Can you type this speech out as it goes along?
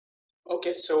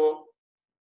Okay, so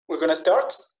we're going to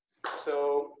start.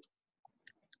 So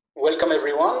welcome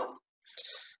everyone.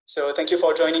 So thank you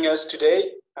for joining us today.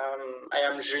 I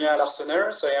am Julien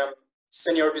Larsonneur, so I am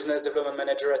Senior Business Development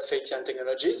Manager at FEITIAN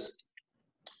Technologies.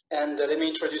 And let me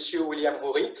introduce you William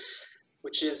Houry,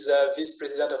 which is Vice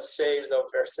President of Sales of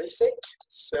Versasec.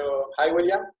 So hi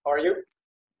William, how are you?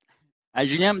 Hi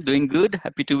Julien, doing good,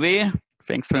 happy to be here.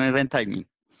 Thanks for inviting me.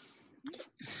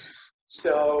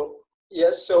 So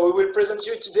yes, so we will present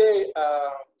you today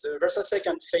the Versasec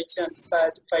and FEITIAN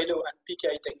Fido and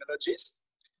PKI technologies.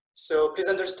 So please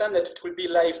understand that it will be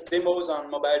live demos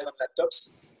on mobiles and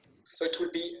laptops. So it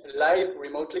will be live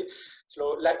remotely.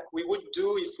 So like we would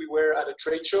do if we were at a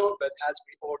trade show, but as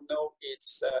we all know,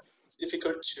 it's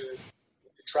difficult to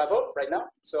travel right now.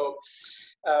 So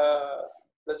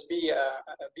let's be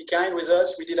kind with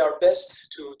us. We did our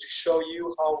best to show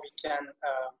you how we can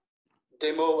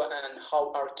demo and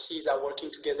how our keys are working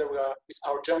together with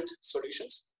our joint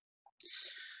solutions.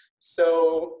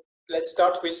 So let's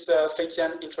start with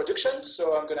FEITIAN introduction.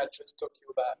 So I'm gonna just talk to you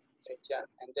about FEITIAN,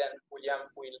 and then William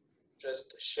will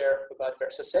just share about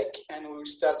Versasec, and we will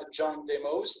start the joint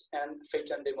demos and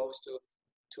FEITIAN demos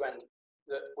to end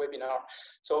the webinar.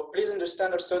 So please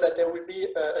understand also that there will be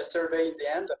a survey in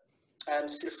the end, and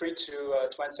feel free to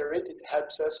answer it. It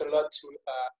helps us a lot to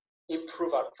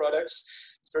improve our products.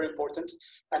 It's very important.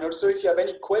 And also, if you have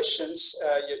any questions,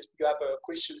 you have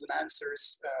questions and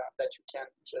answers that you can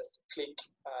just click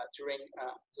during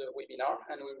the webinar,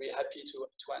 and we'll be happy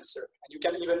to answer. And you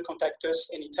can even contact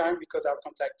us anytime because our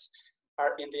contacts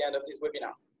are in the end of this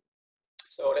webinar.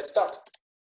 So let's start.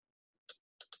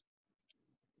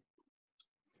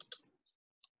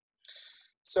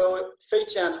 So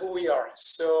FEITIAN, who we are.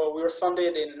 So we were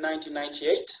founded in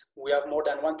 1998. We have more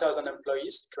than 1,000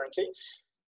 employees currently.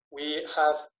 We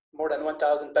have more than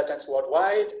 1,000 patents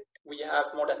worldwide. We have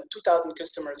more than 2,000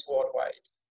 customers worldwide.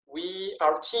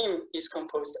 Our team is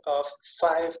composed of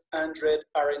 500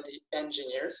 R&D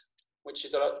engineers, which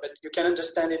is a lot, but you can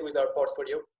understand it with our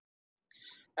portfolio.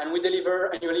 And we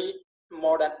deliver annually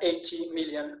more than 80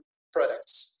 million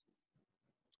products.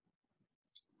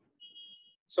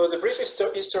 So the brief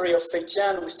history of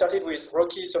FEITIAN, we started with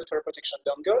Rocky software protection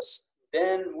dongles.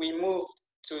 Then we moved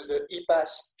to the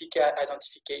ePass PKI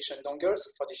identification dongles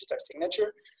for digital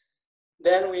signature.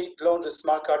 Then we launched the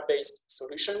smart card-based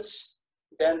solutions.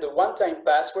 Then the one-time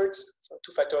passwords, so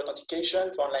two-factor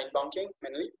authentication for online banking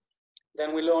mainly.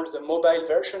 Then we launched the mobile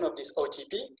version of this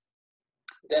OTP.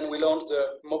 Then we launched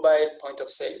the mobile point of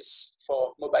sales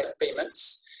for mobile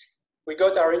payments. We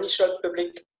got our initial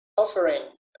public offering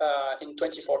in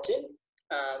 2014.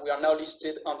 We are now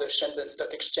listed on the Shenzhen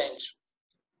Stock Exchange.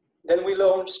 Then we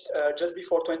launched, just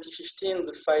before 2015,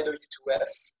 the Fido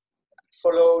U2F,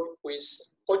 followed with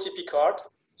OTP card.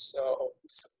 So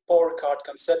it's a power card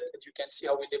concept, and you can see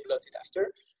how we developed it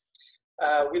after.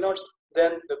 We launched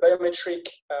then the biometric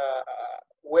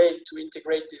way to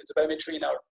integrate the biometry in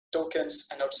our tokens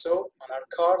and also on our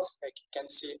cards, like you can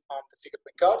see on the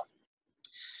fingerprint card.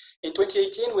 In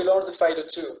 2018, we launched the Fido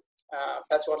 2,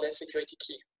 passwordless security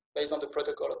key, based on the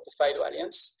protocol of the Fido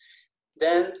Alliance.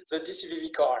 Then the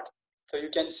DCVV card. So you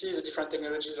can see the different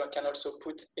technologies one can also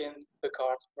put in the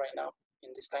card right now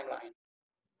in this timeline.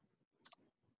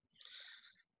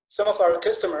 Some of our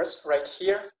customers right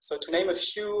here. So to name a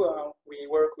few, we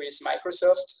work with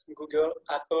Microsoft, Google,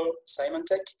 Apple,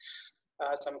 Symantec,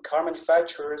 some car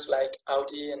manufacturers like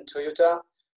Audi and Toyota,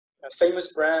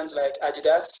 famous brands like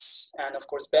Adidas, and of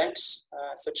course banks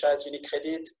such as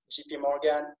UniCredit, JP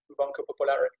Morgan, Banco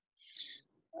Popular.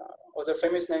 Other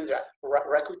famous names are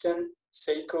Rakuten,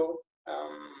 Seiko.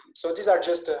 So these are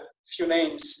just a few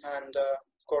names, and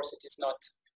of course it is not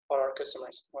all our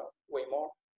customers, well, way more.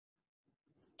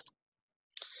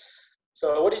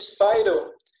 So what is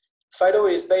Fido? Fido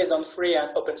is based on free and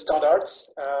open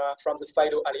standards from the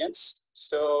Fido Alliance.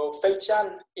 So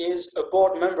FEITIAN is a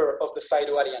board member of the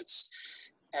Fido Alliance,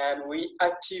 and we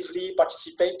actively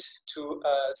participate to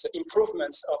the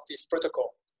improvements of this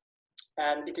protocol.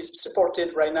 And it is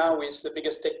supported right now with the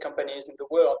biggest tech companies in the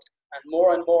world, and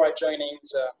more are joining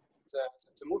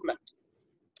the movement.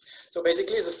 So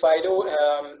basically the Fido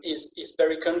is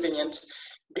very convenient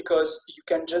because you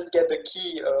can just get the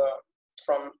key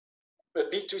from a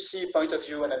B2C point of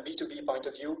view and a B2B point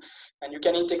of view, and you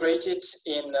can integrate it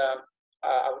in,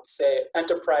 I would say,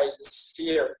 enterprise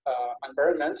sphere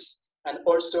environments, and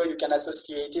also you can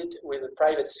associate it with a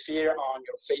private sphere on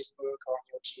your Facebook or on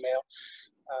your Gmail,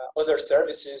 other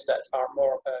services that are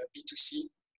more B2C,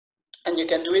 and you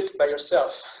can do it by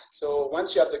yourself. So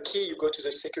once you have the key, you go to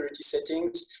the security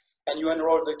settings and you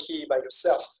enroll the key by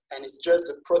yourself, and it's just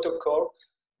a protocol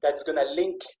that's going to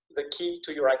link the key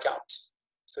to your account.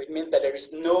 So it means that there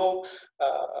is no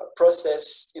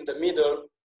process in the middle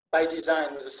by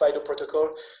design with the Fido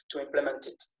protocol to implement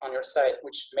it on your side,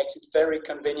 which makes it very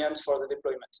convenient for the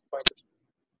deployment point of view.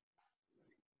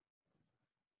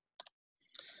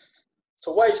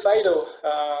 So why Fido?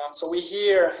 So we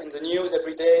hear in the news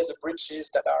every day the breaches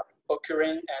that are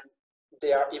occurring, and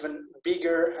they are even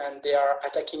bigger, and they are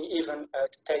attacking even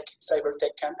cyber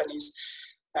tech companies.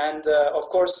 And of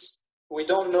course, we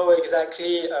don't know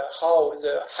exactly how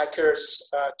the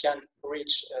hackers can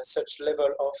reach such level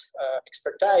of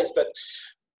expertise, but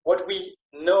what we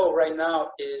know right now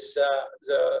is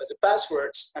the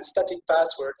passwords and static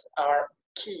passwords are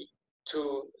key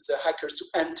to the hackers to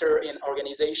enter in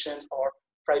organizations or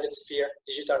private sphere,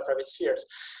 digital private spheres.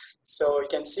 So you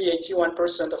can see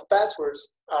 81% of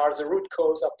passwords are the root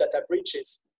cause of data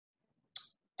breaches.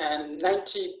 And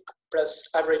 90 plus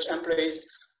average employees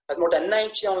has more than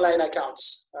 90 online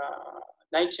accounts.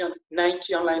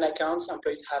 90 online accounts,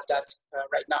 employees have that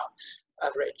right now,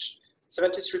 average.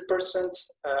 73%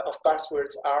 of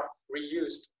passwords are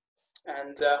reused.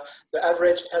 And the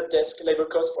average help desk labor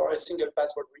cost for a single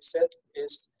password reset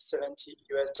is $70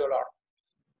 US.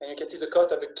 And you can see the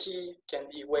cost of a key can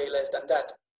be way less than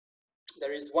that.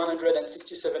 There is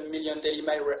 167 million daily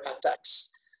malware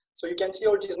attacks. So you can see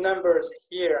all these numbers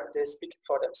here, they speak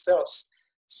for themselves.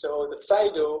 So the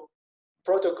Fido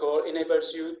protocol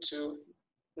enables you to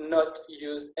not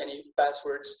use any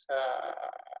passwords,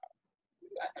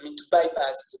 to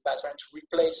bypass the password and to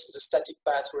replace the static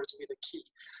passwords with a key,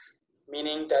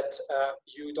 meaning that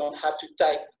you don't have to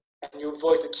type and you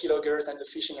avoid the keyloggers and the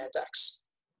phishing attacks.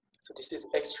 So this is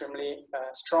extremely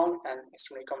strong and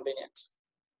extremely convenient.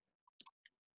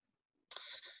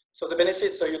 So the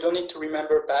benefits, so you don't need to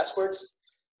remember passwords.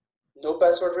 No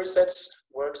password resets,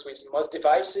 works with most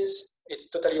devices. It's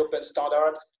totally open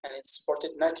standard and it's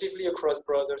supported natively across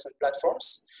browsers and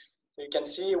platforms. So you can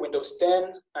see Windows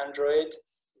 10, Android,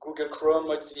 Google Chrome,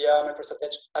 Mozilla, Microsoft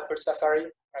Edge, Apple Safari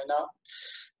right now.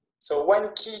 So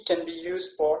one key can be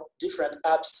used for different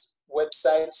apps,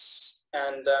 websites,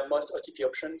 and most OTP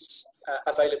options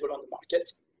available on the market.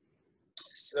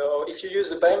 So if you use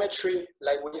the biometric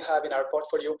like we have in our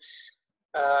portfolio,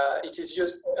 it is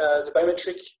used, the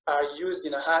biometric are used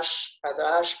in a hash, as a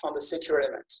hash on the secure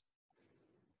element.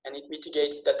 And it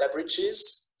mitigates data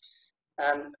breaches.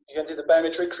 And you can see the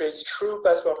biometric creates true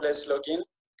passwordless login,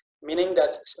 meaning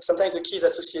that sometimes the key is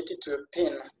associated to a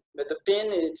PIN, but the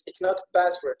PIN, it's not a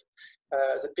password.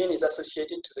 The PIN is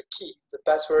associated to the key. The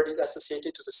password is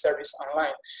associated to the service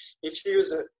online. If you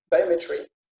use a biometric,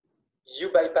 you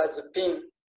bypass the PIN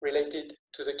related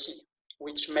to the key,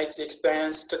 which makes the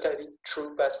experience totally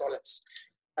true passwordless.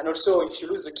 And also, if you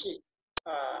lose the key,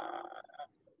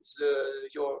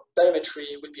 your biometry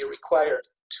will be required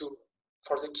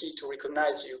for the key to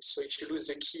recognize you. So if you lose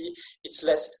the key, it's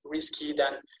less risky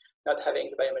than not having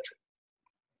the biometry.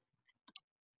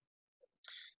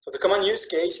 So the common use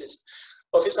case is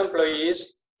office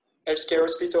employees, healthcare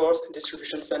hospitals,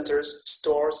 distribution centers,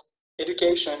 stores,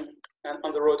 education, and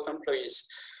on-the-road employees.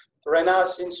 So right now,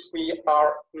 since we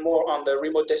are more on the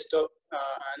remote desktop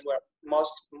and where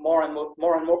more and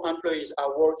more employees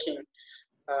are working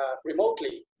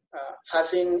remotely,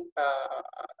 having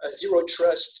a zero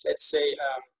trust, let's say,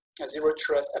 a zero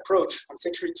trust approach on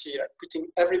security, putting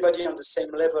everybody on the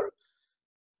same level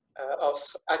of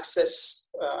access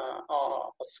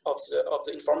of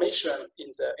the information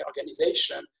in the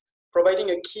organization,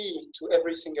 providing a key to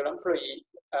every single employee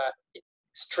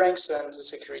strengthens the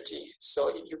security.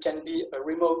 So you can be a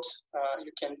remote,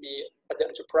 you can be at the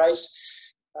enterprise,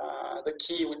 the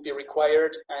key will be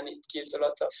required, and it gives a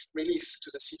lot of relief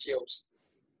to the CTOs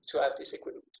to have this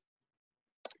equipment.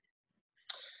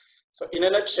 So in a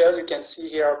nutshell, you can see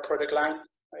here our product line.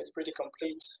 It's pretty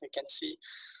complete. You can see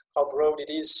how broad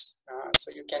it is.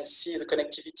 So you can see the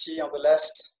connectivity on the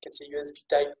left. You can see USB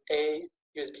type A,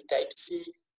 USB type C,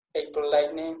 Apple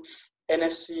Lightning,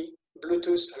 NFC,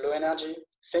 Bluetooth, low energy,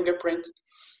 fingerprint.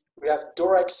 We have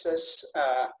door access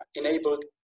enabled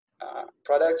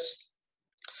products,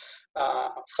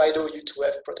 FIDO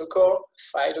U2F protocol,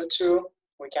 FIDO 2.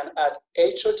 We can add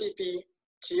HOTP,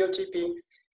 TOTP,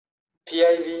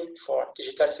 PIV for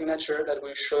digital signature that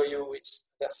we'll show you with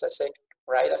Versasec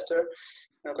right after.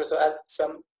 And we also add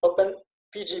some open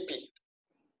PGP.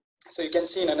 So you can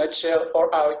see in a nutshell all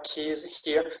our keys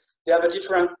here. They have a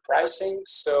different pricing.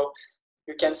 So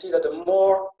you can see that the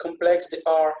more complex they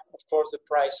are, of course, the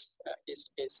price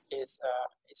is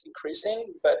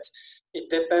increasing, but it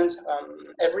depends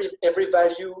on every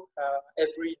value,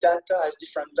 every data has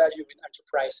different value in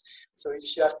enterprise. So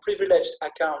if you have privileged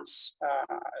accounts,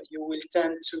 you will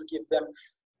tend to give them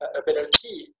a better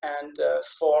key, and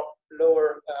for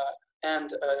lower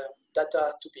end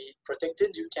data to be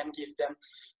protected, you can give them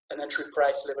an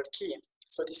enterprise level key.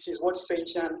 So this is what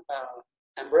FEITIAN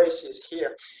embraces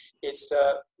here. It's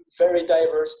a very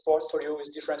diverse portfolio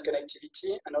with different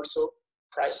connectivity and also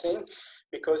pricing,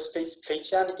 because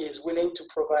FEITIAN is willing to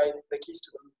provide the keys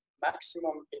to the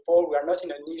maximum people. We are not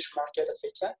in a niche market at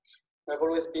FEITIAN. We've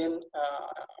always been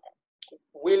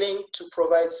willing to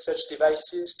provide such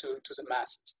devices to the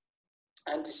masses.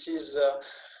 And this is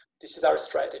our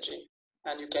strategy.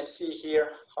 And you can see here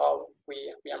how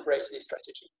we embrace this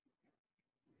strategy.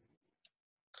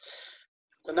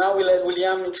 So now we'll have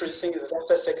William introducing the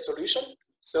Versasec solution.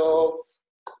 So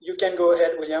you can go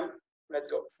ahead, William. Let's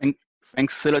go.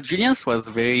 Thanks a lot, Julien. It was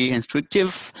very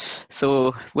instructive.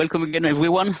 So welcome again,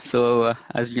 everyone. So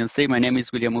as Julien said, my name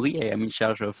is William Houry. I am in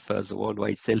charge of the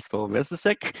worldwide sales for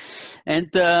Versasec. And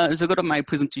the goal of my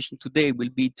presentation today will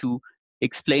be to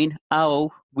explain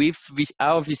how with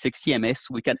our Versasec CMS,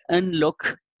 we can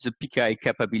unlock the PKI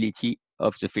capability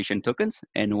of the FEITIAN tokens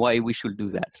and why we should do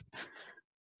that.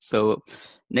 So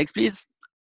next, please.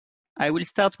 I will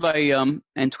start by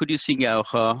introducing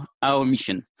our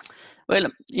mission. Well,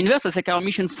 in Versasec, our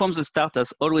mission from the start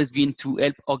has always been to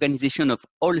help organizations of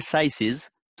all sizes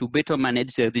to better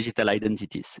manage their digital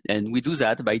identities. And we do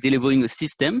that by delivering a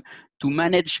system to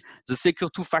manage the secure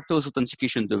two-factor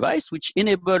authentication device, which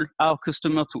enable our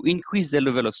customer to increase their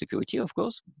level of security, of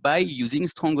course, by using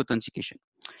strong authentication.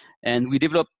 And we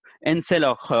develop and sell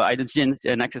our identity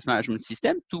and access management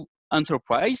system to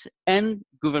enterprise and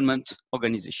government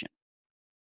organizations.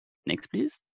 Next,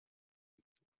 please.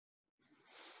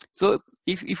 So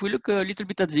if we look a little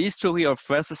bit at the history of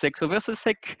Versasec, so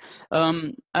Versasec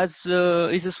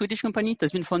is a Swedish company. It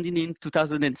has been founded in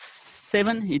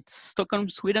 2007. It's Stockholm,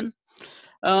 Sweden.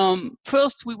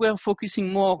 First, we were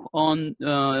focusing more on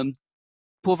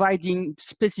providing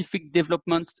specific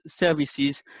development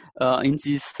services in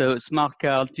this smart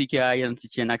card, PKI,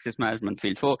 identity and access management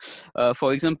field.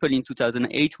 For example, in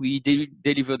 2008, we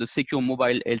delivered a secure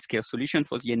mobile healthcare solution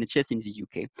for the NHS in the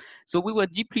UK. So we were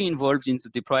deeply involved in the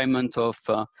deployment of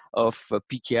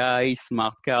PKI,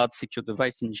 smart cards, secure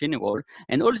device in general.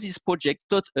 And all these projects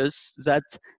taught us that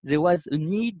there was a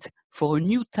need for a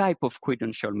new type of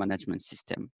credential management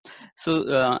system.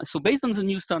 So, so based on the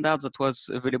new standards that was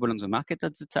available on the market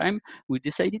at the time, we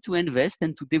decided to invest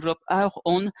and to develop our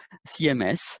own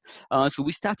CMS. So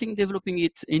we started developing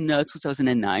it in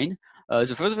 2009.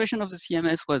 The first version of the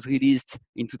CMS was released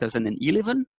in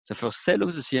 2011. The first sale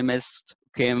of the CMS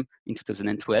came in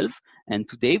 2012. And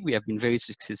today we have been very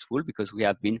successful because we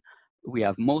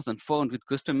have more than 400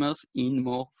 customers in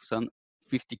more than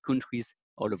 50 countries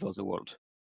all over the world.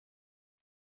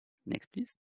 Next, please.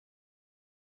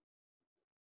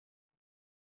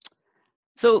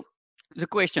 So the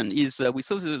question is, we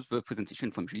saw the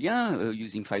presentation from Julien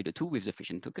using Fido 2 with the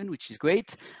FEITIAN token, which is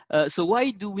great. So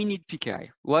why do we need PKI?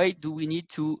 Why do we need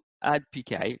to add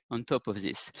PKI on top of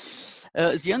this?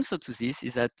 The answer to this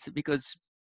is that because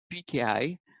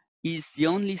PKI is the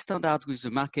only standard with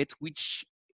the market which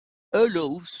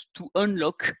allows to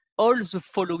unlock all the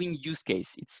following use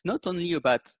case. It's not only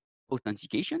about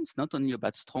authentication, it's not only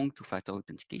about strong two-factor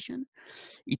authentication.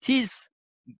 It is,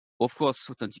 of course,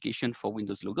 authentication for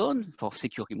Windows logon, for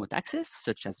secure remote access,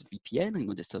 such as VPN,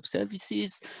 remote desktop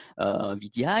services,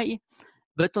 VDI.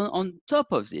 But on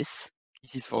top of this,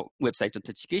 this is for website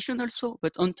authentication also,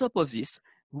 but on top of this,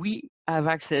 we have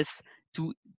access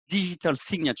to digital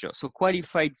signature, so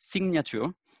qualified signature,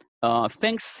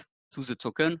 thanks to the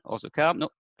token or the card. No,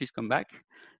 please come back.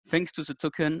 Thanks to the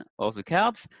token or the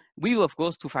cards, we of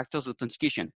course two-factor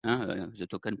authentication, the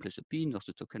token plus a PIN or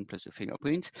the token plus a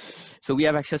fingerprint. So we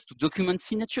have access to document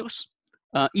signatures,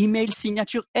 email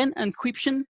signature and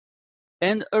encryption,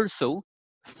 and also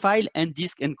file and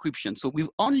disk encryption. So with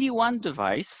only one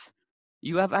device,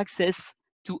 you have access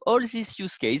to all these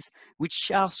use cases,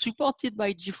 which are supported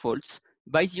by default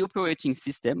by the operating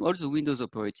system, all the Windows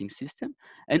operating system,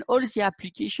 and all the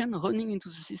application running into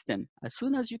the system. As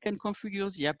soon as you can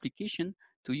configure the application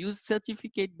to use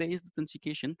certificate-based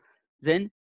authentication,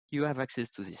 then you have access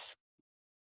to this.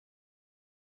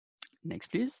 Next,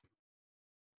 please.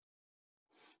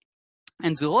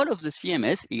 And the role of the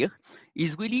CMS here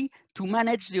is really to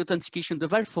manage the authentication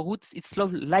device for its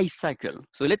life cycle.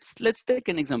 So let's take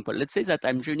an example. Let's say that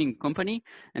I'm joining a company,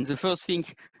 and the first thing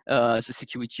the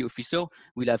security officer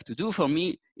will have to do for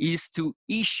me is to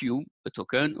issue a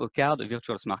token, a card, a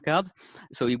virtual smart card.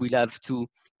 So he will have to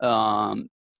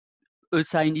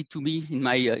assign it to me in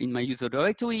my user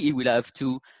directory. He will have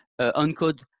to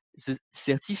encode the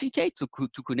certificate to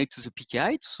connect to the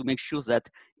PKI to make sure that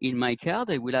in my card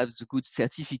I will have the good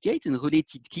certificate and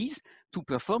related keys to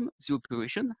perform the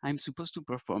operation I'm supposed to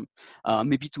perform.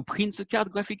 Maybe to print the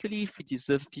card graphically if it is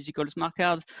a physical smart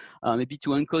card, maybe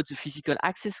to encode the physical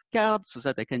access card so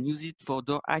that I can use it for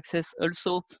door access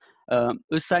also,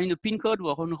 assign a PIN code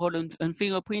or enroll and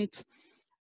fingerprint.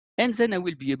 And then I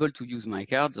will be able to use my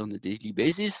card on a daily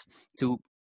basis to,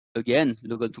 again,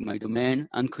 log on to my domain,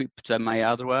 encrypt my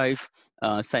hard drive,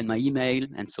 sign my email,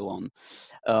 and so on.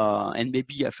 And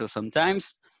maybe after some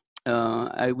times,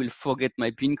 I will forget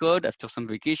my PIN code after some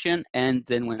vacation. And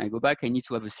then when I go back, I need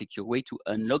to have a secure way to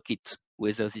unlock it,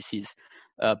 whether this is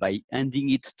by handing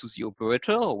it to the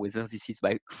operator or whether this is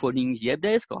by phoning the help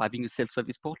desk or having a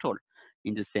self-service portal.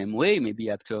 In the same way, maybe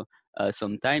after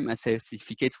some time, a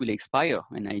certificate will expire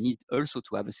and I need also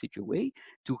to have a secure way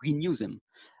to renew them.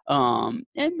 And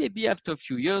maybe after a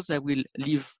few years, I will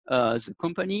leave the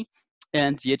company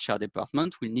and the HR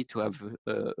department will need to have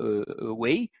a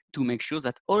way to make sure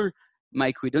that all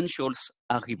my credentials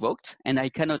are revoked and I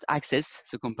cannot access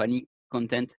the company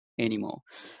content anymore.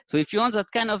 So if you want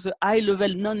that kind of the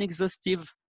high-level,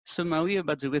 non-exhaustive summary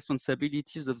about the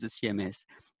responsibilities of the CMS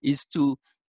is to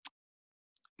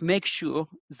make sure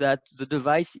that the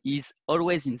device is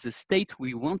always in the state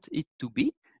we want it to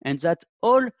be and that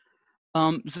all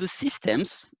the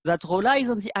systems that relies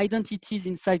on the identities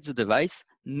inside the device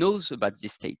knows about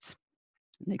this state.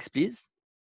 Next, please.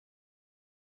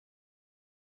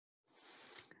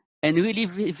 And really,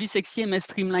 Versasec CMS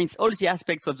streamlines all the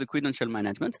aspects of the credential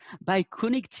management by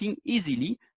connecting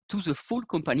easily to the full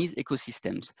company's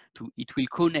ecosystems. It will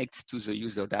connect to the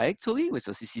user directory,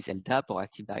 whether this is LDAP or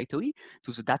Active Directory,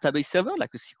 to the database server,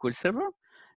 like a SQL server,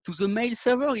 to the mail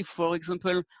server, if, for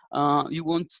example, you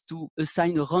want to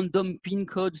assign a random PIN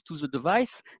code to the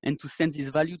device and to send this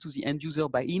value to the end user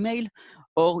by email,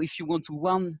 or if you want to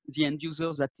warn the end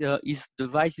user that his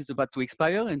device is about to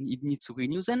expire and it needs to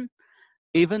renew them.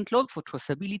 Event log for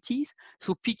traceabilities.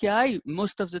 So PKI,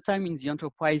 most of the time in the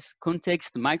enterprise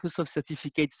context, Microsoft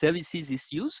certificate services is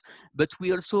used, but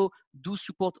we also do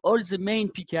support all the main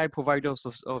PKI providers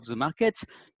of the market. I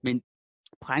mean,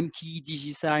 PrimeKey,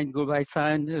 DigiSign,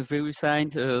 GlobalSign,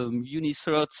 VeriSign,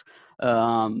 Unicert,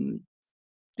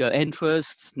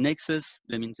 Entrust, Nexus.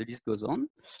 I mean, the list goes on.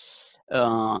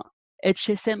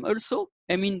 HSM also.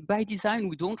 I mean, by design,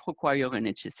 we don't require an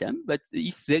HSM, but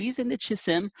if there is an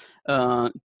HSM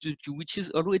which is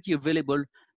already available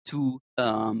to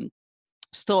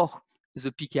store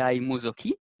the PKI mother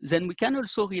key, then we can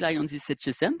also rely on this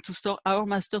HSM to store our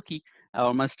master key.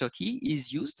 Our master key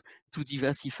is used to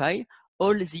diversify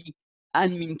all the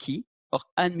admin key or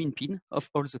admin pin of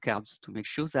all the cards to make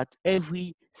sure that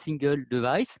every single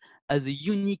device has a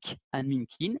unique admin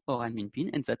key or admin pin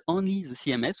and that only the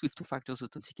CMS with two-factor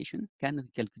authentication can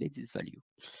calculate this value.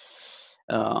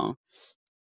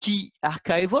 Key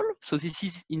archival, so this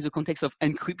is in the context of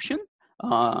encryption.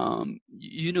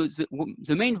 You know,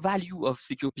 the main value of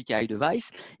secure PKI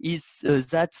device is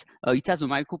that it has a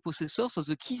microprocessor, so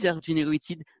the keys are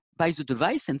generated by the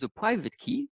device and the private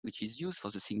key, which is used for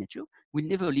the signature, will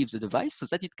never leave the device so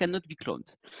that it cannot be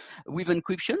cloned. With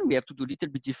encryption, we have to do a little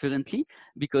bit differently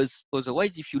because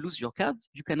otherwise, if you lose your card,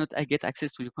 you cannot get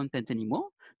access to your content anymore.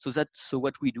 So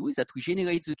what we do is that we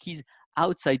generate the keys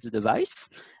outside the device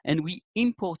and we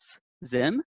import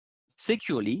them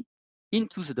securely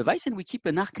into the device and we keep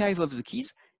an archive of the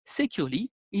keys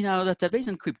securely in our database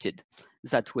encrypted.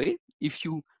 That way, if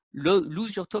you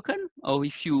lose your token or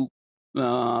if you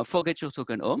forget your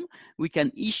token home, we can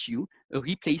issue a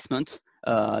replacement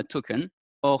token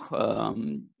or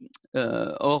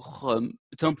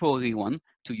temporary one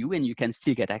to you and you can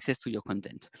still get access to your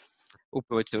content.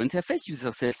 Operator interface,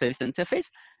 user self-service interface.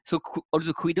 So all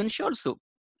the credentials. So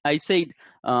I said,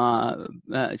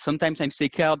 sometimes I say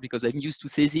card because I'm used to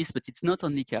say this, but it's not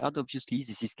only card, obviously.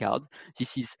 This is card.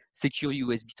 This is secure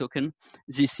USB token.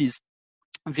 This is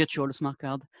virtual smart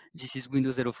card. This is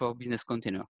Windows Hello for Business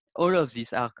container. All of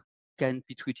these can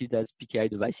be treated as PKI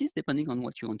devices depending on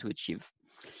what you want to achieve.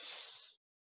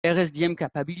 RSDM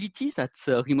capabilities, that's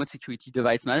remote security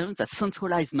device management, that's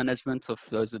centralized management of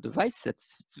the device.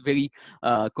 That's very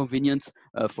convenient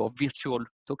for virtual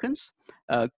tokens.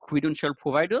 Credential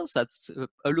providers, that's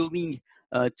allowing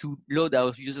to load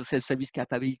our user self-service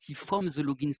capability from the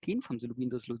login screen, from the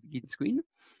Windows login screen.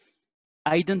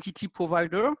 Identity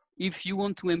provider, if you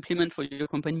want to implement for your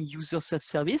company user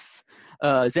self-service,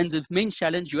 then the main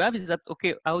challenge you have is that,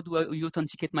 okay, how do I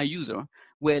authenticate my user?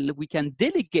 Well, we can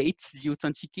delegate the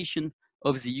authentication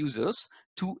of the users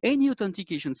to any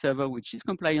authentication server which is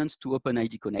compliant to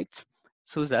OpenID Connect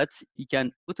so that it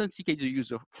can authenticate the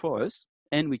user for us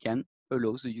and we can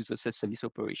allow the user self-service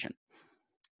operation.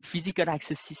 Physical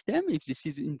access system, if this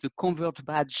is in the convert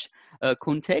badge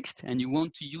context and you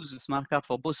want to use the smart card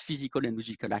for both physical and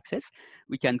logical access,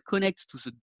 we can connect to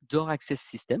the door access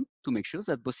system to make sure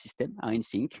that both systems are in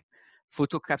sync.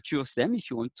 Photo captures them if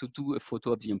you want to do a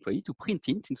photo of the employee to print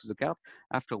it into the card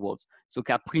afterwards. So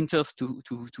card printers to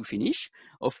finish.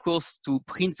 Of course, to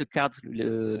print the card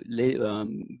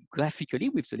graphically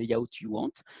with the layout you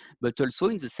want, but also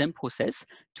in the same process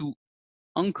to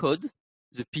encode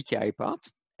the PKI part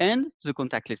and the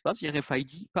contactless part, the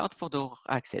RFID part for door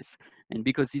access. And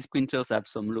because these printers have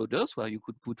some loaders where you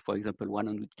could put, for example,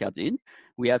 100 cards in,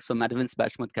 we have some advanced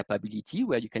batch mode capability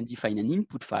where you can define an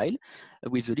input file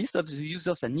with a list of the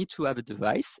users that need to have a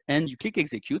device, and you click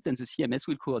execute, and the CMS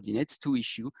will coordinate to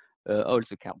issue all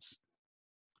the cards.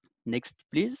 Next,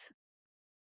 please.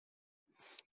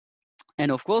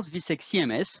 And of course, Versasec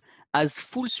CMS has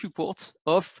full support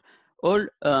of all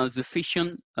the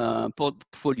FEITIAN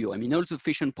portfolio. I mean, all the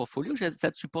FEITIAN portfolio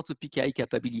that support the PKI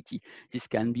capability. This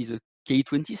can be the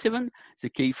K27, the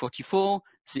K44,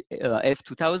 the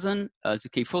F2000, the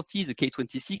K40, the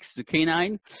K26, the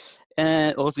K9,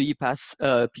 or the ePass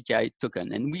PKI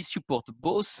token. And we support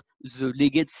both the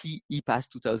legacy ePass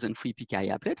 2003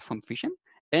 PKI applet from FEITIAN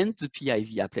and the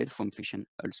PIV applet from FEITIAN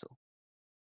also.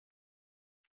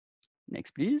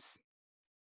 Next, please.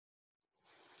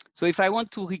 So if I want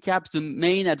to recap the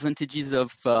main advantages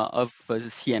of the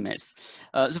CMS,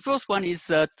 the first one is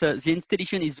that the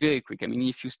installation is very quick. I mean,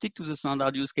 if you stick to the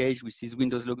standard use case, which is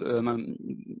Windows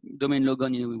domain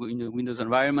logon in a Windows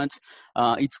environment,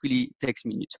 it really takes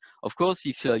minutes. Of course,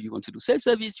 if you want to do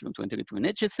self-service, you want to integrate to an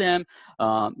HSM,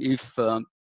 if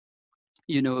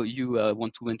you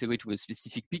want to integrate with a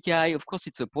specific PKI, of course,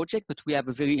 it's a project, but we have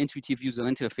a very intuitive user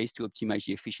interface to optimize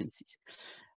the efficiencies.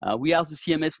 We are the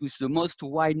CMS with the most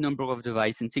wide number of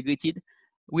devices integrated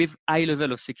with high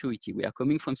level of security. We are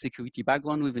coming from security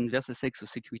background within Versasec, so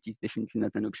security is definitely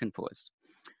not an option for us.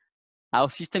 Our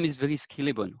system is very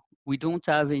scalable. We don't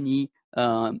have any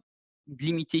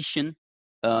limitation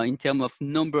in terms of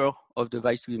number of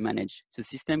devices we manage. The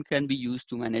system can be used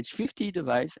to manage 50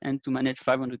 devices and to manage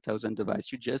 500,000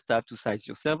 devices. You just have to size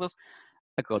your servers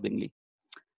accordingly.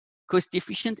 Cost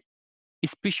efficient,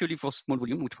 especially for small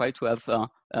volume. We try to have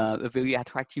a very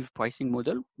attractive pricing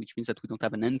model, which means that we don't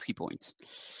have an entry point.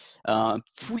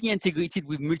 Fully integrated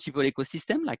with multiple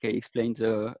ecosystems, like I explained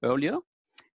earlier.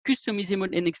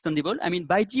 Customizable and extendable. I mean,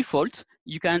 by default,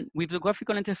 you can, with the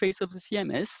graphical interface of the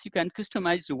CMS, you can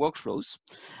customize the workflows.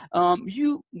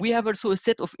 We have also a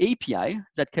set of API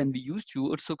that can be used to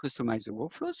also customize the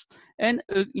workflows. And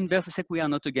in Versasec, we are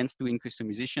not against doing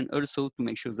customization also to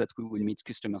make sure that we will meet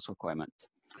customers' requirements.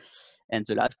 And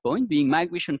the last point being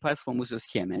migration paths from other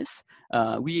CMS.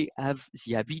 We have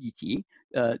the ability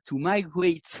to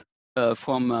migrate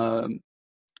from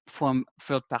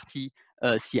third-party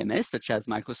CMS, such as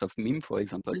Microsoft MIM, for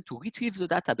example, to retrieve the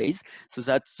database so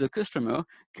that the customer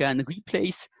can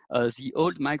replace the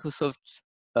old Microsoft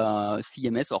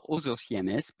CMS or other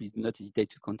CMS. Please do not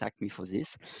hesitate to contact me for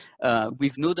this,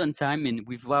 with no downtime and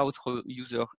without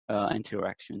user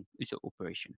interaction with the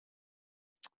operation.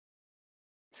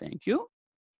 Thank you.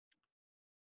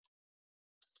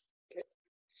 Okay.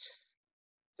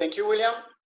 Thank you, William.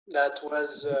 That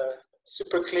was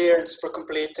super clear and super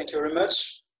complete. Thank you very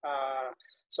much.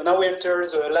 So now we enter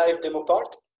the live demo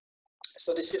part.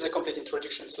 So this is a complete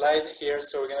introduction slide here.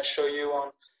 So we're going to show you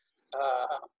on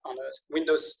a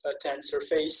Windows 10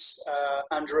 Surface,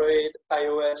 Android,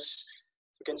 iOS.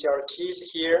 You can see our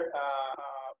keys here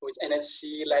with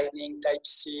NFC, Lightning,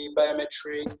 Type-C,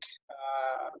 biometric,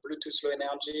 Bluetooth Low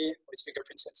Energy with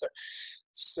fingerprint sensor.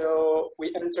 So we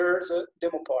enter the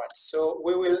demo part. So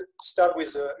we will start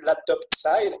with the laptop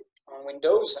side on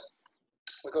Windows.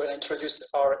 We're going to introduce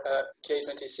our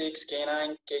K26,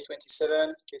 K9,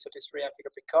 K27, K33, and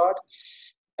fingerprint card.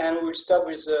 And we will start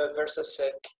with the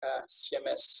Versasec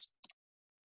CMS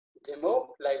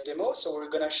demo, live demo. So we're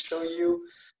going to show you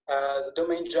the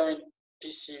domain join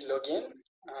PC login.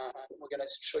 We're going to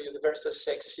show you the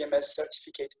Versasec CMS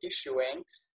certificate issuing,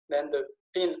 then the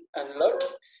PIN unlock,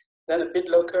 then a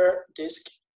BitLocker disk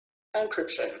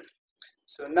encryption.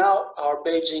 So now our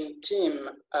Beijing team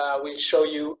will show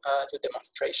you the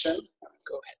demonstration.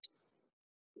 Go ahead.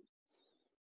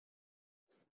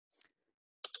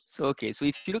 So, okay, so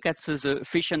if you look at the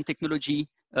FEITIAN technology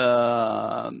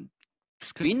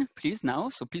screen, please now,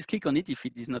 so please click on it if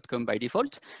it does not come by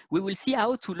default. We will see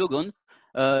how to log on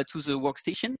to the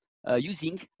workstation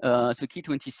using the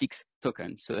K26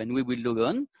 token. So, and we will log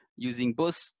on using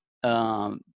both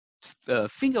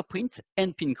fingerprint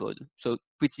and PIN code. So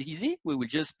pretty easy. We will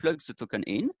just plug the token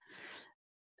in.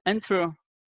 enter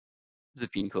the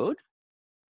PIN code,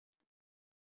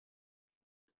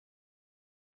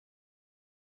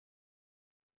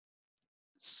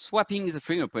 swapping the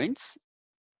fingerprints,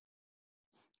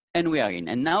 and we are in.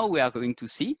 And now we are going to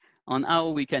see on how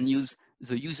we can use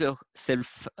the user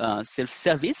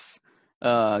self-service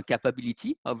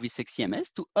capability of Versasec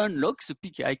CMS to unlock the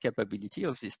PKI capability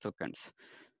of these tokens.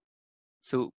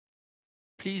 So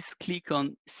please click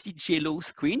on CJLO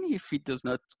screen if it does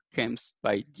not come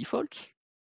by default.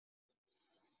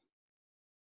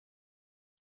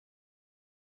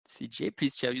 CJ,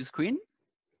 please share your screen.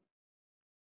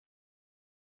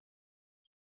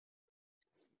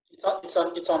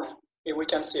 It's on. We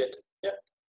can see it. Yeah.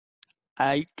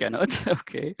 I cannot.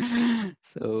 Okay.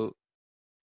 So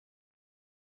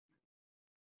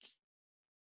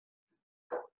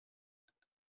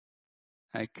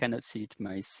I cannot see it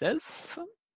myself.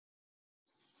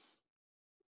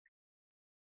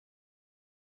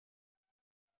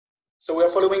 So we are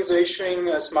following the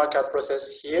issuing smart card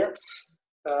process here.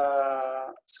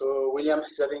 So William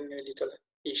is having a little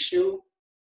issue.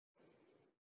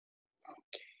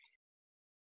 Okay.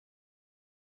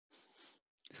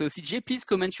 So CJ, please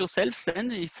comment yourself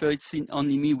then. If it's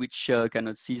only me which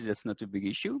cannot see, that's not a big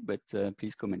issue, but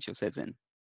please comment yourself then.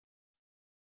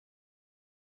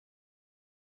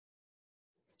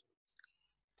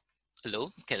 Hello.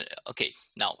 Okay.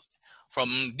 Now,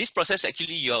 from this process,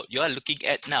 actually, you are looking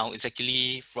at now is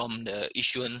actually from the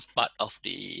issuance part of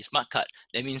the smart card.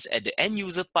 That means at the end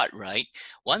user part, right?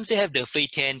 Once they have the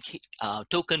FEITIAN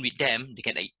token with them, they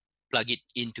can plug it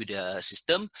into the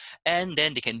system, and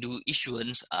then they can do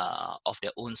issuance of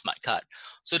their own smart card.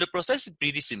 So the process is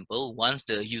pretty simple. Once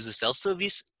the user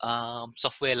self-service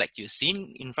software like you've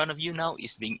seen in front of you now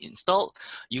is being installed,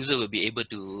 user will be able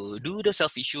to do the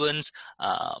self-issuance.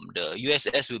 The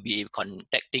USS will be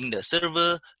contacting the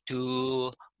server to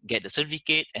get the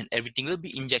certificate, and everything will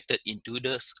be injected into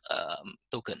the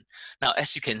token. Now,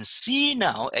 as you can see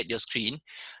now at your screen,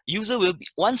 user will be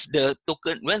once the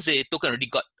token already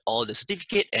got all the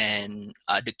certificate and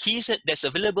the keys that's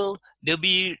available, they'll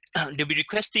be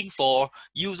requesting for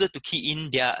user to key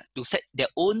in to set their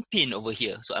own PIN over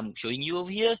here. So I'm showing you over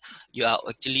here. You are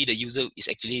actually the user is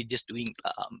actually just doing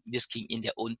just keying in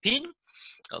their own PIN.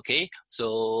 Okay,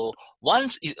 so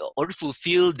once it already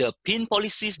fulfill the PIN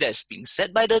policies that's being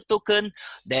set by the token,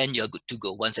 then you're good to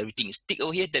go. Once everything is ticked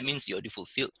over here, that means you already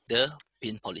fulfilled the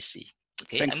PIN policy.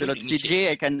 Okay, thanks a lot,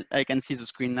 CJ. I can see the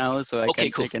screen now, so I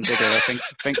can take over.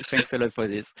 Thanks a lot for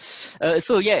this.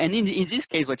 So yeah, and in this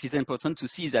case, what is important to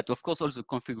see is that of course all the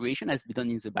configuration has been done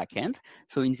in the backend.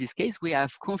 So in this case, we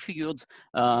have configured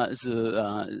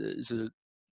the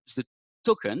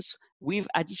tokens with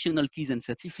additional keys and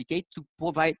certificate to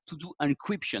do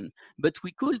encryption. But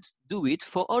we could do it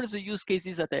for all the use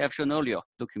cases that I have shown earlier: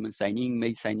 document signing,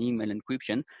 mail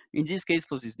encryption. In this case,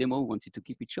 for this demo, we wanted to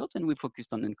keep it short and we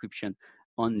focused on encryption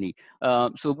only.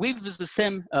 So with the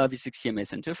same Versasec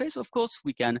CMS interface, of course,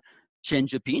 we can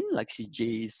change the PIN like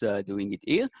CJ is doing it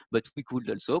here, but we could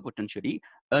also potentially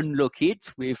unlock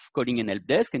it with calling an help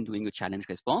desk and doing a challenge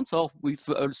response, or with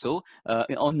also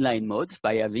online mode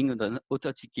by having an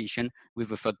authentication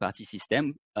with a third-party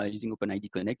system using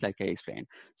OpenID Connect, like I explained.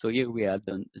 So here we have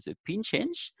done the PIN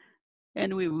change,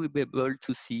 and we will be able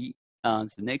to see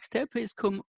the next step is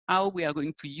how we are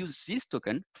going to use this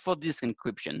token for this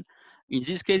encryption. In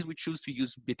this case, we choose to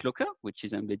use BitLocker, which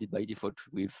is embedded by default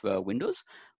with Windows.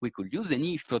 We could use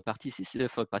any third-party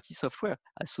software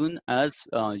as soon as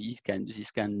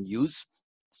this can use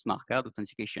smart card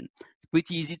authentication. It's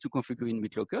pretty easy to configure in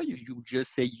BitLocker. You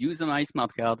just say use my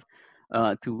smart card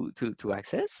to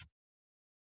access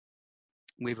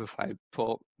with a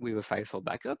file for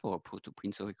backup or to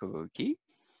print the recovery key.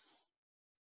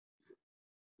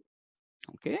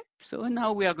 Okay, so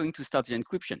now we are going to start the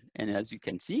encryption. And as you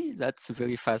can see, that's a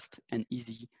very fast and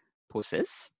easy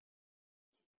process.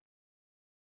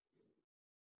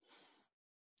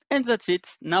 And that's it.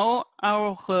 Now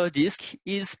our disk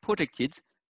is protected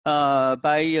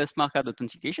by smart card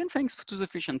authentication thanks to the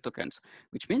FEITIAN tokens,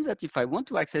 which means that if I want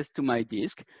to access to my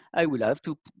disk, I will have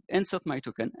to insert my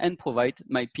token and provide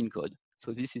my PIN code.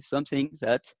 So this is something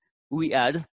that we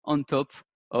add on top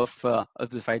of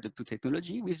the FIDO2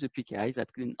 technology with the PKI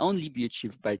that can only be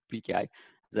achieved by PKI.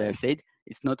 As I have said,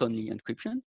 it's not only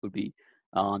encryption, it will be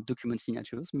document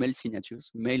signatures, mail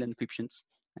encryptions.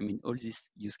 I mean, all these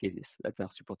use cases that are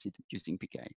supported using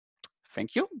PKI.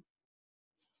 Thank you.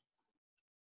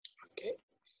 Okay.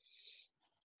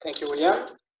 Thank you, William.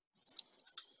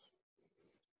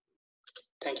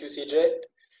 Thank you, CJ.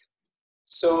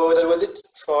 So that was it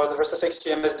for the Versasec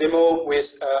CMS demo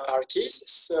with our keys.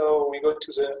 So we go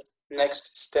to the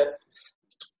next step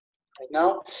right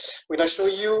now. We're going to show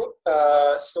you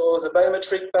so the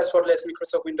biometric passwordless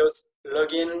Microsoft Windows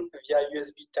login via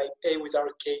USB Type A with our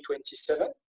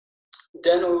K27.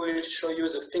 Then we will show you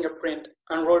the fingerprint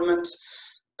enrollment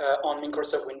on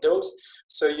Microsoft Windows.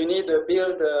 So you need a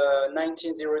build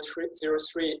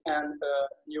 1903 and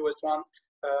newest one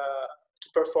to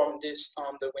perform this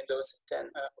on the Windows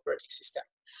 10 operating system.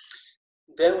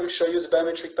 Then we'll show you the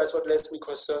biometric passwordless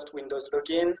Microsoft Windows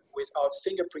login with our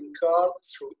fingerprint card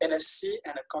through NFC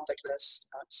and a contactless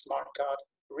smart card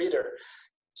reader.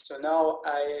 So now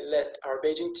I let our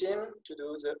Beijing team to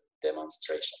do the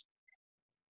demonstration.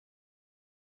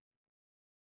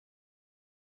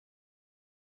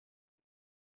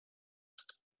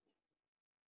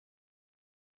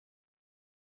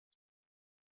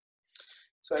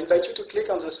 So I invite you to click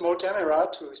on the small camera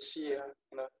to see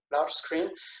on a large screen.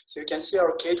 So you can see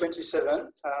our K27,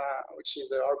 which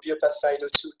is our BioPass Fido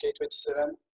 2 K27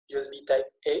 USB Type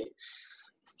A.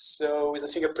 So with a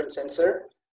fingerprint sensor,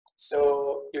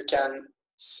 so you can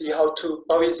see how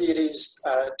easy it is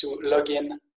to log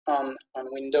in on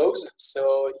Windows.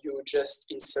 So you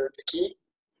just insert the key.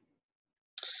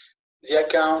 The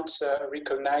account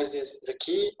recognizes the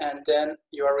key, and then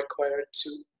you are required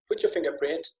to put your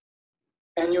fingerprint.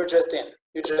 And you're just in.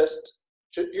 You just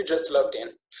logged in.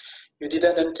 You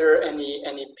didn't enter any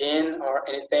PIN or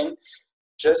anything.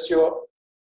 Just your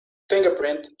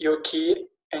fingerprint, your key,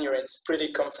 and you're in. It's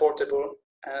pretty comfortable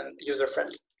and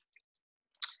user-friendly.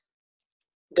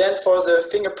 Then for the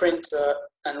fingerprint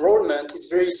enrollment, it's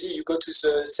very easy. You go to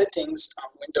the settings on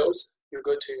Windows. You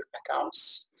go to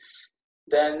accounts.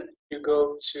 Then you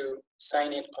go to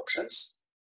sign-in options.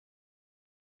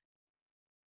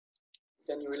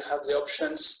 Then you will have the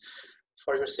options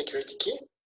for your security key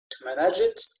to manage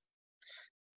it.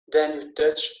 Then you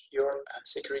touch your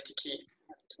security key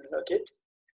to unlock it.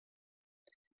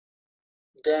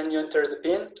 Then you enter the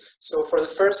PIN. So for the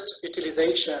first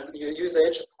utilization, your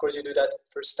usage, of course you do that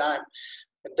first time.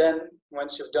 And then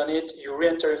once you've done it, you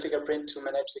re-enter your fingerprint to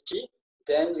manage the key.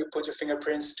 Then you put your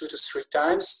fingerprints 2 to 3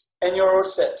 times and you're all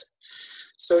set.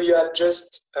 So you have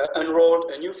just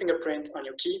enrolled a new fingerprint on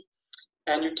your key.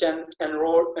 And you can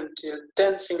enroll until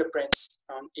 10 fingerprints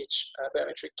on each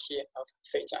biometric key of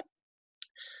FEITIAN.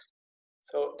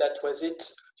 So that was it.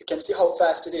 You can see how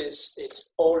fast it is.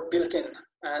 It's all built in,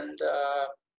 and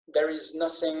there is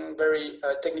nothing very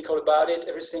technical about it.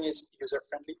 Everything is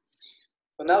user-friendly.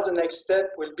 So now the next step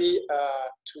will be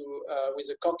with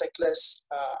a contactless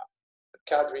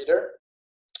card reader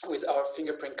with our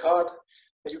fingerprint card.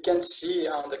 You can see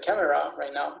on the camera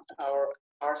right now our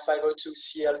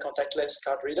R502CL contactless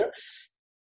card reader.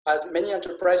 As many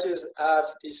enterprises have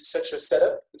such a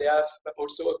setup, they have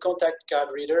also a contact card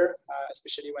reader,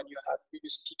 especially when you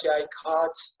use PKI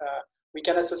cards. We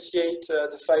can associate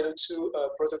the Fido 2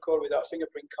 protocol with our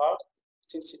fingerprint card.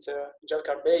 Since it's a gel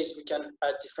card base, we can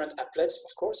add different applets,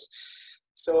 of course.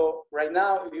 So right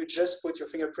now, you just put your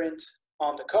fingerprint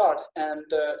on the card, and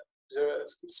the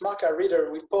smart card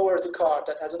reader will power the card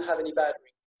that doesn't have any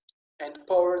battery, and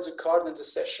power the card in the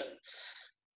session.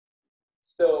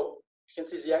 So you can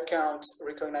see the account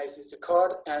recognizes the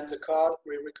card, and the card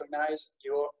will recognize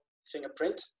your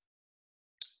fingerprint.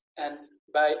 And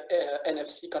by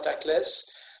NFC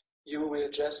contactless, you will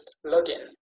just log in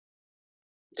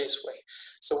this way.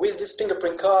 So with this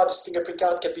fingerprint card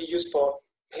can be used for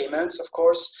payments, of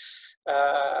course,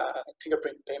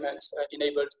 fingerprint payments,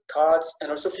 enabled cards, and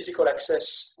also physical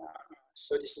access.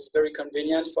 So this is very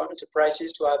convenient for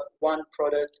enterprises to have one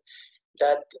product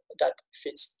that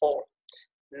fits all.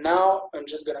 Now I'm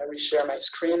just going to reshare my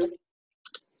screen.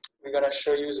 We're going to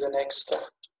show you the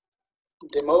next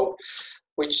demo,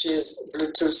 which is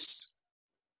Bluetooth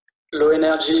low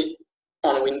energy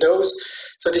on Windows.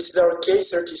 So this is our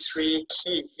K33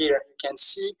 key here. You can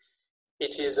see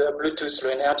it is a Bluetooth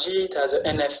low energy. It has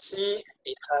an NFC.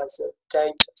 It has a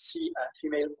Type-C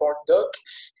female port dock.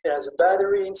 It has a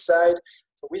battery inside.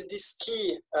 So with this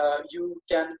key, you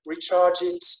can recharge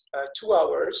it 2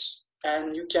 hours,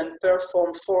 and you can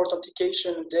perform 4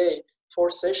 authentication a day, 4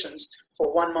 sessions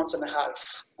for 1.5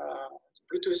 months.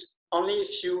 Bluetooth only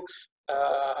if you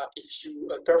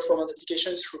perform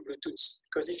authentication through Bluetooth.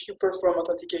 Because if you perform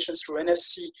authentication through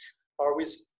NFC or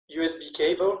with USB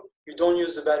cable, you don't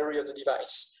use the battery of the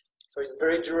device. So it's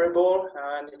very durable,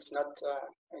 and it's not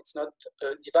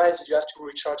a device that you have to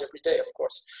recharge every day, of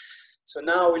course. So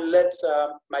now we'll let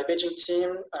my Beijing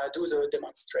team do the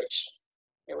demonstration.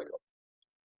 Here we go.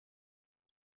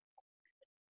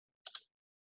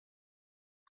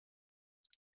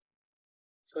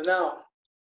 So now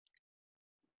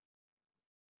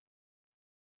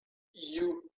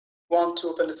you want to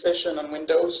open a session on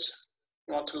Windows,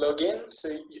 you want to log in, so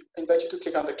I invite you to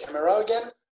click on the camera again,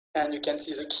 and you can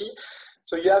see the key.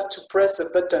 So you have to press a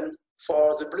button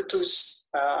for the Bluetooth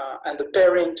and the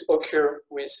pairing to occur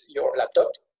with your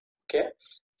laptop. Okay,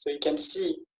 so you can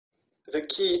see the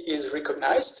key is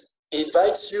recognized. It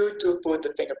invites you to put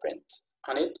the fingerprint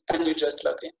on it, and you just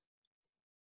log in.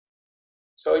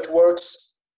 So it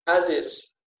works as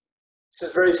is. This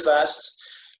is very fast.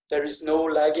 There is no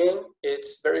lagging.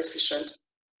 It's very efficient.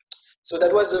 So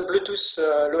that was a Bluetooth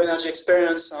low energy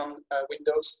experience on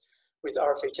Windows with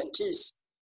our FEITIAN keys.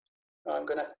 Now I'm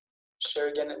gonna share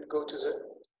again and go to the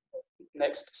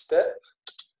next step.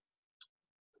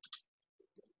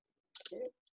 Okay.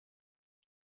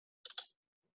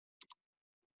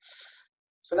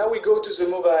 So now we go to the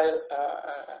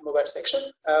mobile section.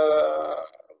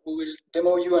 We will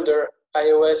demo you under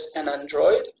iOS and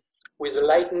Android with a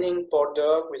Lightning port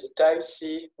dock, with a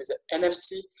Type-C, with an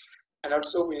NFC, and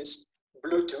also with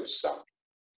Bluetooth. So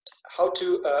how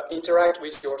to interact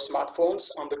with your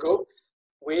smartphones on the go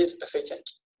with a FEITIAN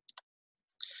key.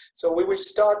 So we will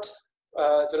start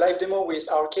the live demo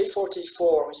with our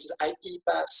K44, which is IP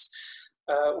pass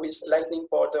with Lightning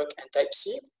port dock and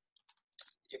Type-C.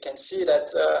 You can see that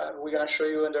we're going to show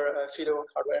you under Fido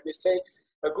hardware MFA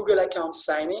a Google account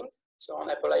signing, so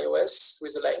on Apple iOS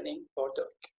with the Lightning port dock.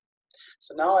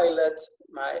 So now I let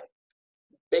my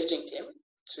Beijing team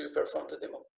to perform the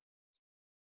demo.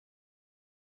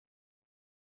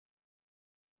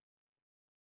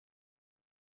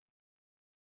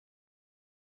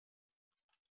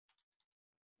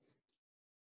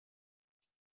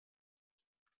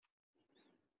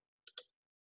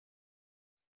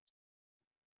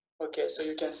 Okay, so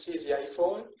you can see the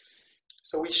iPhone.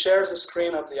 So we share the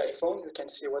screen of the iPhone. You can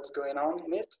see what's going on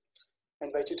in it. I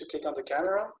invite you to click on the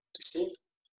camera to see.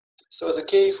 So the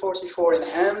K44 in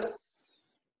hand,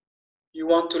 you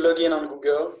want to log in on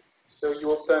Google. So you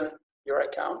open your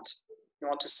account. You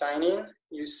want to sign in.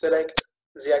 You select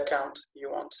the account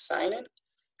you want to sign in.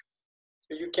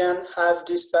 So you can have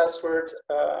this password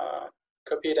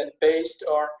copied and pasted,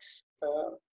 or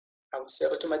I would say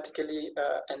automatically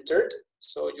entered.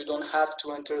 So you don't have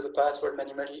to enter the password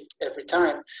manually every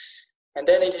time. And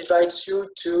then it invites you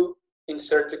to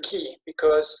insert the key,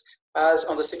 because as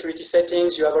on the security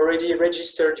settings, you have already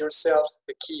registered yourself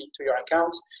the key to your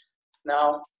account.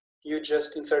 Now you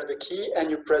just insert the key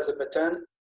and you press the button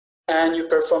and you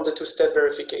perform the two-step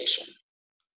verification.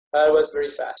 That was very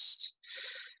fast.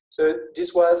 So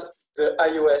this was the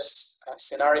iOS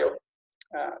scenario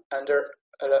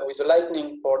with a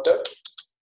Lightning port dock.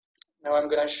 Now I'm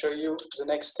going to show you the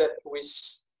next step with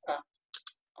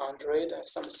Android. I have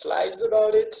some slides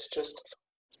about it, just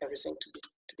everything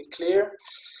to be clear.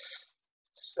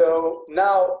 So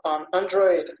now on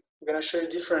Android, I'm going to show you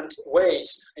different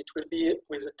ways. It will be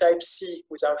with the Type-C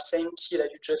with our same key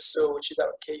that you just saw, which is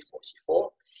our K44.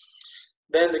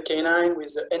 Then the K9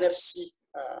 with the NFC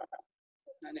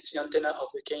antenna of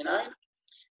the K9.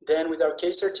 Then with our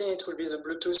K13, it will be the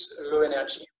Bluetooth low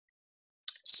energy.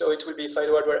 So it will be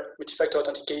Fido hardware multi-factor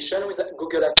authentication with a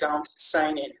Google account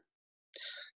sign in.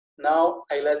 Now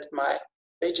I let my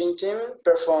Beijing team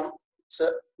perform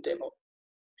the demo.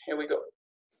 Here we go.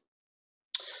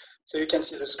 So you can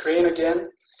see the screen again.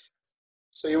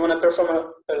 So you want to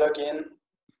perform a login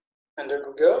under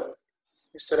Google.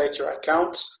 You select your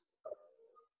account.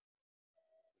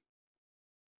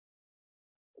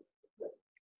 You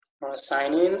want to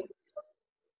sign in.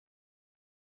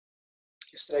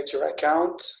 You select your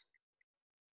account.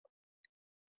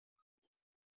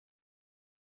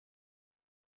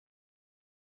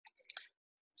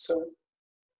 So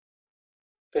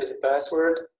paste the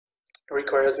password.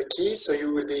 Requires a key, so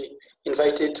you will be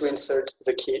invited to insert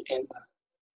the key in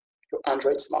your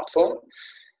Android smartphone.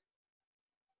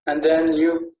 And then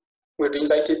you will be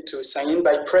invited to sign in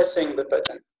by pressing the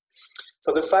button.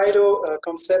 So the Fido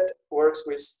concept works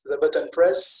with the button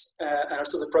press and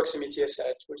also the proximity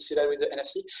effect. We'll see that with the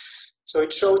NFC. So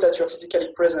it shows that you're physically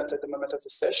present at the moment of the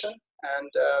session, and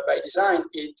by design,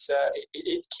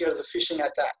 it kills the phishing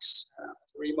attacks,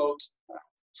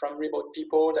 from remote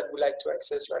people that would like to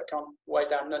access your account while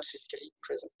they're not physically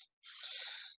present.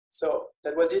 So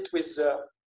that was it with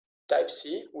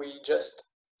Type-C. We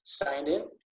just signed in.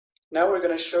 Now we're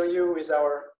going to show you with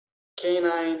our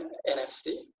K9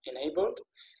 NFC enabled.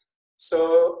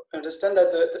 So understand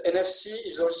that the NFC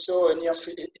is also a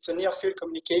near-field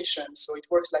communication. So it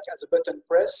works like as a button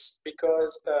press,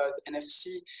 because the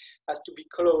NFC has to be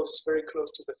close, very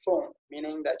close to the phone,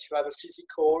 meaning that you have a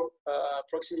physical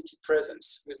proximity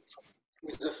presence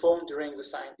with the phone during the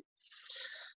sign.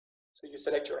 So you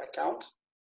select your account.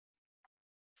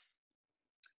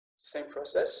 Same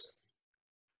process.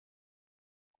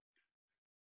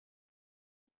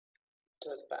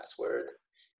 The password,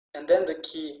 and then the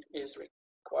key is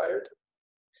required.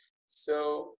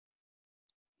 So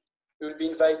you will be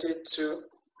invited to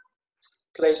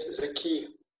place the key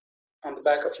on the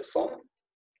back of your phone.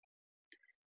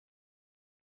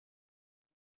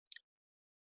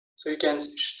 So you can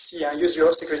see and use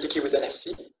your security key with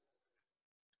NFC.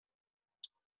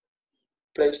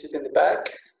 Place it in the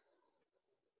back.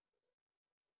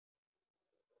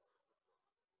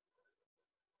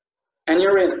 And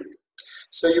you're in.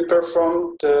 So you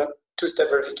perform the two-step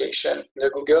verification in the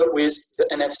Google with the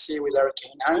NFC with our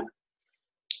K9.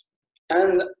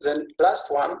 And the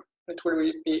last one, it will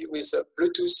be with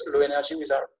Bluetooth low energy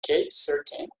with our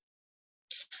K13.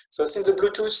 So since the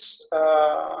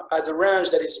Bluetooth has a range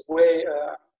that is way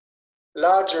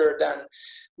larger than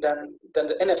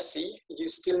the NFC, you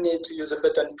still need to use a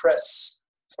button press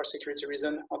for security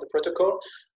reason on the protocol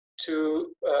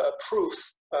to prove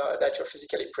that you're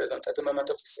physically present at the moment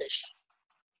of the session.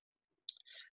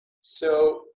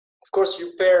 So, of course,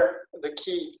 you pair the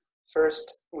key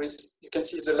first with, you can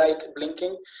see the light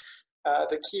blinking.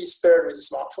 The key is paired with a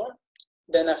smartphone.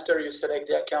 Then after you select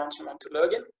the account you want to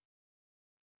log in.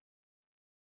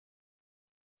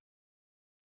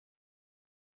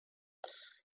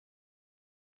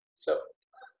 So,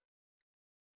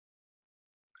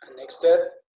 and next step,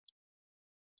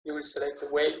 you will select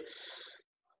the way. You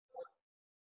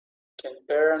can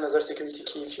pair another security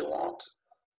key if you want.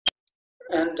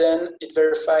 And then it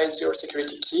verifies your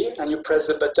security key and you press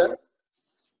the button.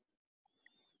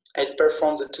 It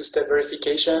performs a two-step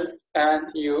verification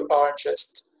and you are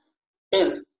just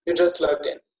in. You just logged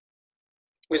in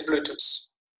with Bluetooth.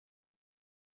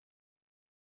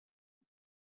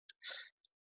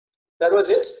 That was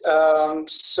it.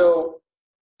 So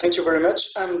thank you very much.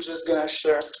 I'm just gonna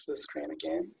share the screen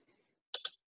again.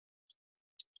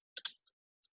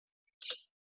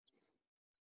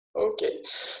 Okay,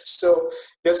 so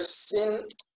you've seen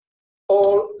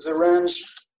all the range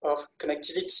of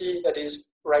connectivity that is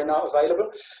right now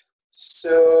available.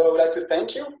 So I would like to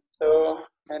thank you.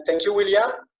 And thank you,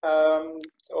 William.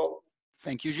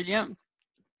 Thank you, Julien.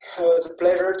 It was a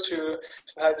pleasure to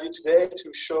have you today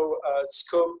to show the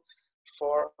scope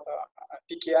for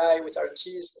PKI with our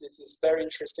keys. This is very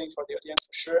interesting for the audience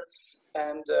for sure.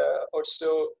 And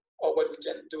also what we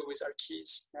can do with our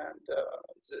keys. And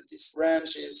this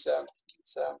range is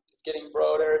it's getting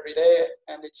broader every day,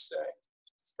 and it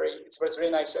was very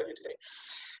nice to have you today.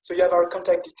 So you have our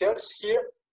contact details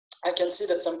here. I can see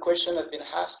that some questions have been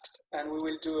asked, and we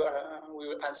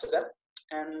will answer them.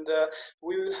 And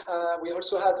we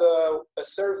also have a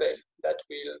survey that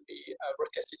will be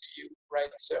broadcasted to you right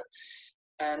after.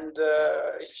 And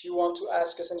if you want to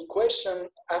ask us any question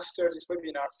after this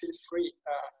webinar, feel free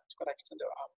to contact us under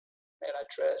our mail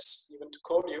address, even to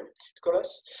call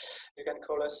us. You can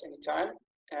call us anytime.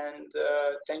 And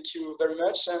thank you very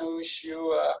much, and we wish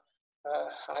you a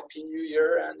Happy New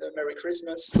Year and a Merry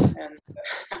Christmas. And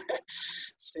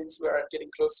since we are getting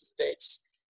close to the dates,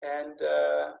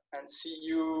 and see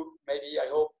you maybe, I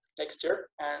hope, next year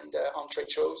and on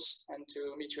trade shows, and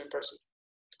to meet you in person.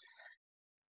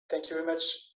 Thank you very much.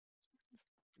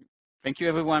 Thank you,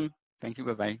 everyone. Thank you.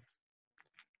 Bye-bye.